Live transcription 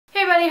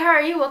everybody, how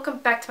are you? Welcome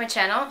back to my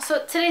channel.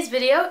 So today's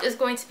video is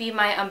going to be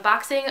my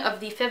unboxing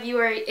of the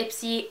February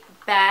Ipsy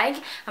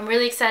bag. I'm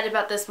really excited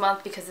about this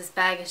month because this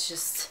bag is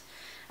just,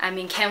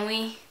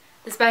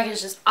 This bag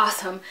is just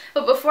awesome.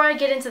 But before I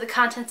get into the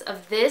contents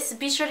of this,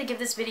 be sure to give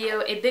this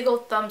video a big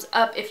old thumbs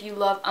up if you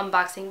love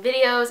unboxing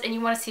videos and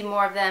you want to see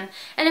more of them.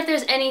 And if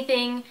there's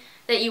anything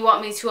that you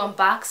want me to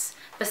unbox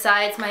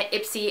besides my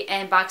Ipsy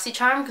and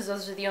BoxyCharm, because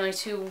those are the only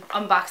two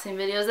unboxing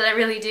videos that I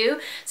really do.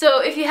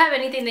 So if you have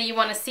anything that you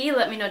want to see,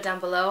 let me know down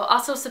below.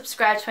 Also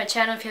subscribe to my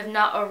channel if you have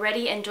not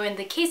already and join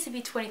the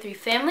CaseyVee 23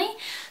 family.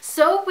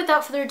 So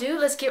without further ado,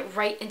 let's get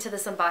right into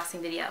this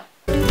unboxing video.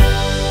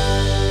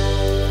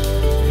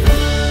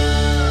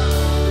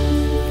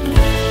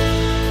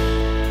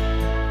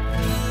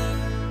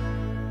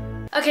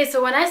 Okay,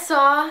 so when I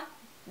saw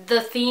the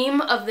theme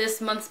of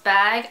this month's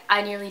bag,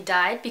 I nearly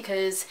died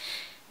because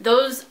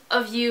those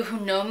of you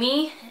who know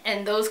me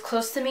and those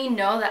close to me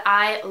know that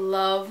I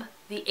love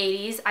the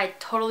 80s. I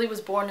totally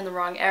was born in the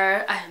wrong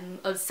era. I'm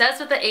obsessed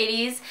with the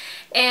 80s,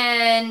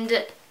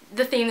 and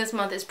the theme this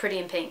month is Pretty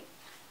in Pink.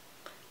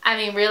 I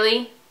mean,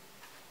 really?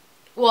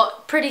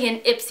 Well, Pretty in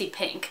Ipsy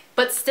Pink,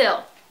 but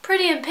still,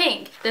 Pretty in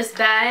Pink. This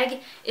bag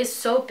is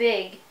so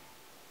big.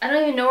 I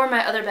don't even know where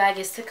my other bag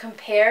is to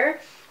compare,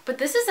 but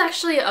this is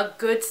actually a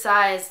good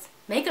size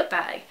makeup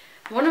bag.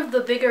 One of the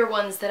bigger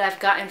ones that I've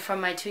gotten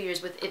from my 2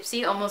 years with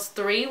Ipsy, almost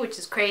 3, which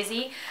is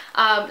crazy.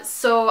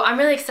 So I'm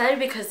really excited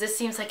because this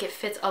seems like it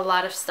fits a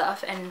lot of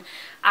stuff, and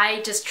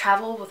I just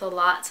travel with a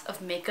lot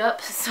of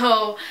makeup,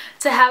 so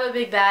to have a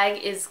big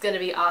bag is going to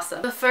be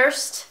awesome. The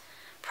first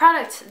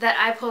product that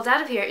I pulled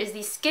out of here is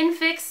the Skin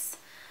Fix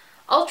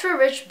Ultra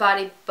Rich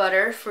Body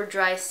Butter for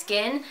dry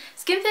skin.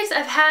 Skin Fix,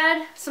 I've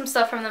had some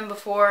stuff from them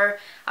before.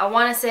 I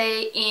want to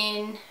say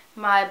in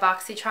my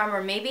BoxyCharm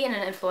or maybe in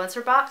an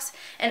influencer box,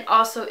 and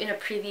also in a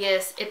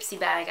previous Ipsy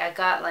bag I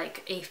got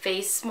like a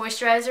face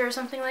moisturizer or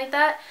something like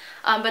that.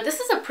 But this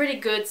is a pretty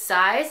good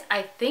size.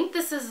 I think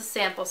this is a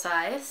sample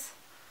size.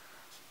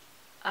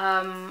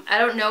 I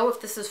don't know if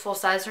this is full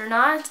size or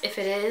not. If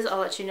it is, I'll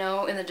let you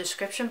know in the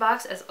description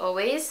box as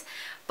always.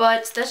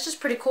 But that's just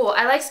pretty cool.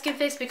 I like Skin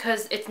Fix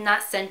because it's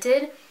not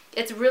scented.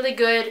 It's really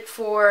good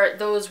for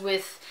those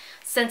with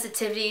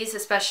sensitivities,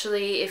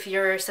 especially if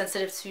you're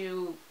sensitive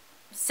to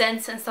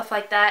scents and stuff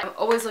like that. I'm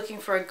always looking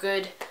for a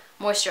good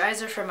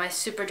moisturizer for my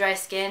super dry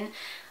skin.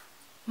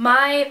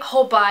 My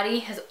whole body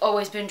has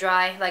always been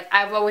dry. Like,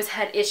 I've always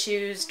had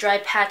issues, dry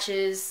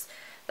patches.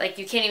 Like,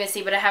 you can't even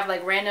see, but I have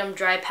like random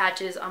dry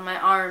patches on my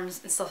arms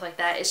and stuff like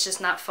that. It's just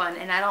not fun,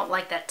 and I don't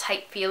like that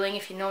tight feeling,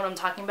 if you know what I'm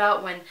talking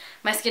about, when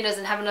my skin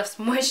doesn't have enough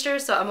moisture.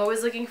 So I'm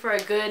always looking for a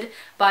good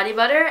body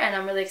butter, and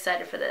I'm really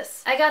excited for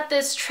this. I got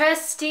this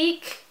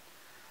Trestique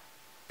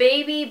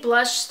Baby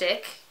Blush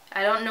Stick.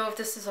 I don't know if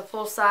this is a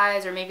full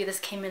size or maybe this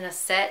came in a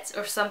set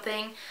or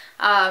something,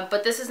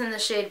 but this is in the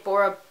shade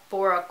Bora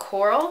Bora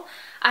Coral.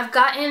 I've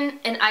gotten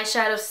an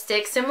eyeshadow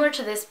stick similar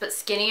to this but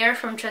skinnier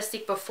from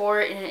Trestique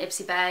before in an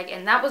Ipsy bag,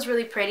 and that was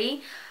really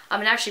pretty.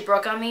 It actually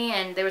broke on me,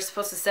 and they were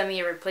supposed to send me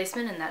a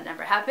replacement, and that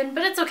never happened,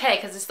 but it's okay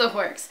because it still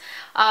works.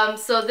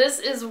 So this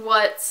is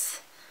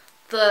what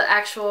the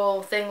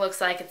actual thing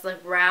looks like. It's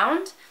like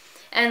round,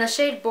 and the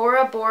shade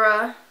Bora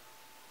Bora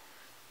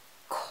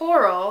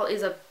Coral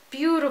is a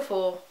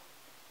beautiful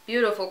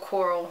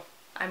coral,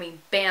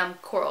 bam,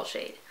 coral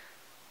shade.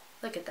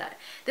 Look at that.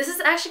 This is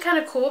actually kind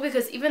of cool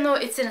because even though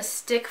it's in a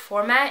stick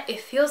format, it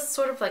feels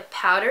sort of like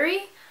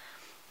powdery,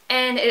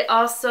 and it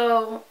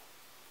also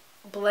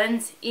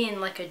blends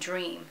in like a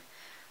dream.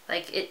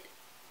 Like,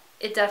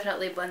 it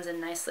definitely blends in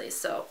nicely.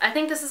 So I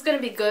think this is going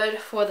to be good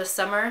for the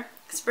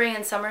spring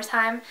and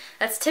summertime.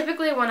 That's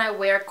typically when I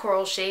wear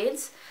coral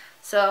shades.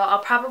 So I'll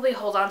probably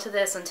hold on to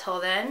this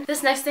until then.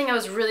 This next thing I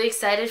was really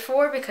excited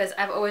for because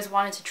I've always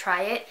wanted to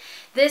try it.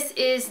 This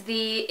is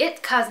the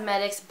IT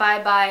Cosmetics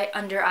Bye Bye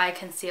Under Eye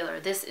Concealer.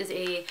 This is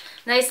a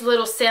nice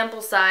little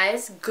sample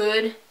size,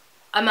 good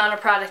amount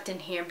of product in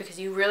here because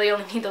you really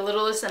only need the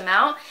littlest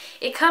amount.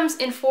 It comes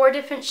in 4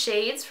 different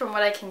shades from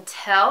what I can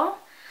tell.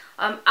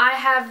 I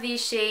have the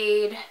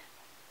shade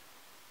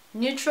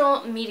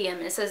Neutral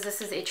Medium. It says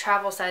this is a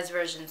travel size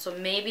version, so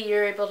maybe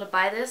you're able to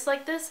buy this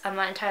like this. I'm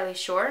not entirely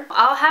sure.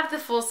 I'll have the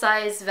full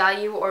size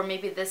value or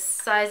maybe this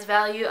size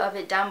value of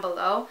it down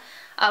below.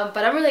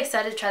 But I'm really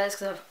excited to try this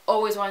because I've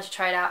always wanted to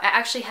try it out. I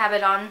actually have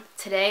it on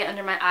today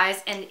under my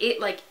eyes, and it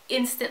like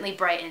instantly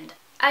brightened.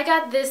 I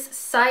got this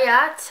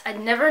Ciate. I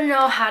never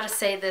know how to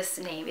say this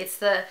name. It's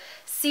the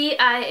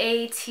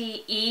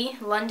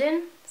Ciate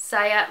London.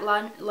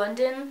 Ciate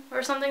London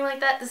or something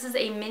like that. This is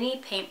a mini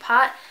paint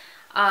pot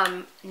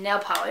nail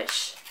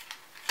polish,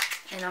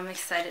 and I'm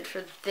excited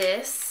for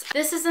this.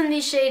 This is in the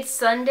shade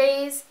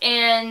Sundays,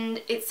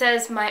 and it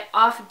says my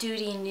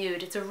off-duty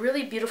nude. It's a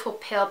really beautiful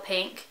pale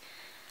pink.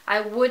 I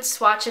would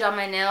swatch it on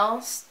my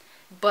nails,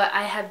 but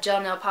I have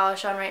gel nail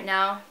polish on right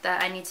now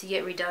that I need to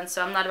get redone,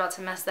 so I'm not about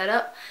to mess that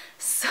up.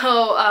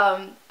 So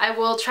I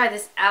will try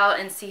this out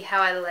and see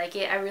how I like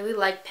it. I really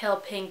like pale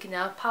pink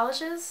nail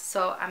polishes,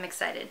 so I'm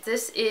excited.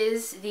 This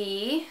is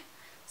the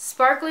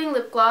sparkling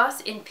lip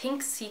gloss in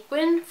pink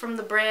sequin from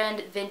the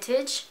brand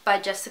Vintage by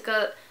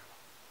Jessica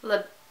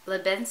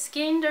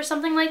Liebeskind or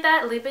something like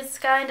that.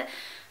 Liebeskind.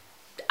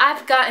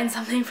 I've gotten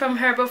something from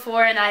her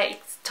before and I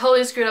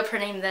totally screwed up her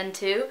name then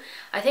too.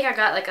 I think I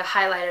got like a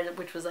highlighter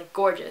which was like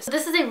gorgeous.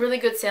 This is a really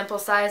good sample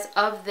size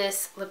of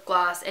this lip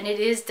gloss and it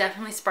is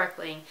definitely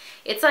sparkling.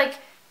 It's like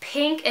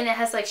pink and it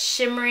has like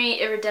shimmery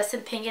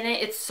iridescent pink in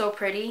it. It's so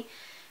pretty.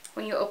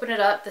 When you open it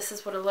up, this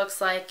is what it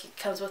looks like. It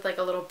comes with like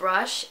a little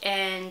brush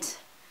and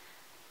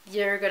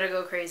you're gonna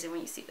go crazy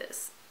when you see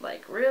this.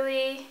 Like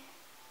really?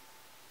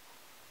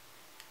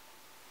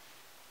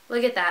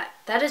 Look at that.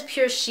 That is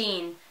pure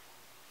sheen.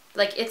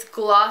 Like it's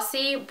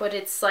glossy, but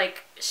it's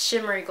like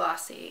shimmery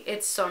glossy.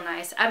 It's so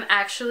nice. I'm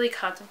actually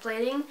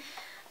contemplating,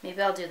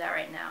 maybe I'll do that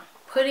right now.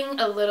 Putting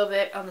a little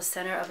bit on the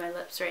center of my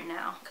lips right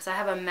now because I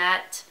have a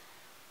matte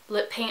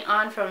lip paint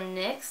on from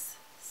NYX.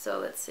 So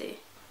let's see.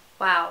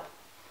 Wow.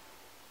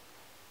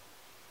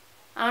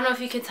 I don't know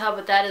if you can tell,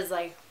 but that is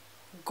like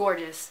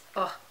gorgeous.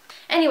 Oh.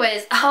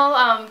 Anyways,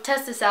 I'll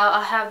test this out.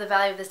 I'll have the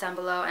value of this down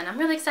below and I'm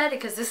really excited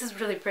because this is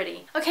really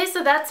pretty. Okay,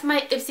 so that's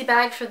my Ipsy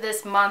bag for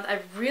this month.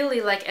 I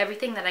really like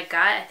everything that I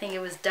got. I think it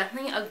was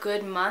definitely a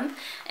good month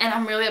and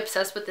I'm really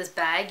obsessed with this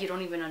bag. You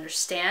don't even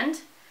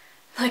understand.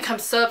 Like I'm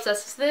so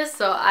obsessed with this,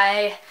 so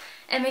I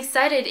am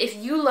excited. If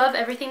you love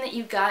everything that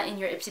you got in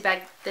your Ipsy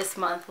bag this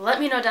month, let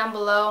me know down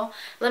below.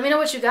 Let me know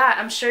what you got.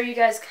 I'm sure you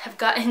guys have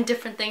gotten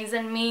different things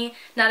than me.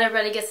 Not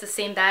everybody gets the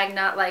same bag,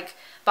 not like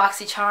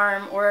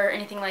BoxyCharm or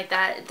anything like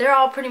that. They're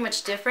all pretty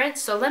much different,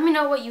 so let me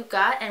know what you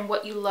got and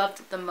what you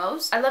loved the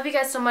most. I love you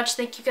guys so much.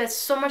 Thank you guys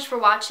so much for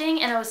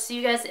watching and I will see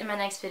you guys in my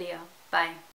next video. Bye.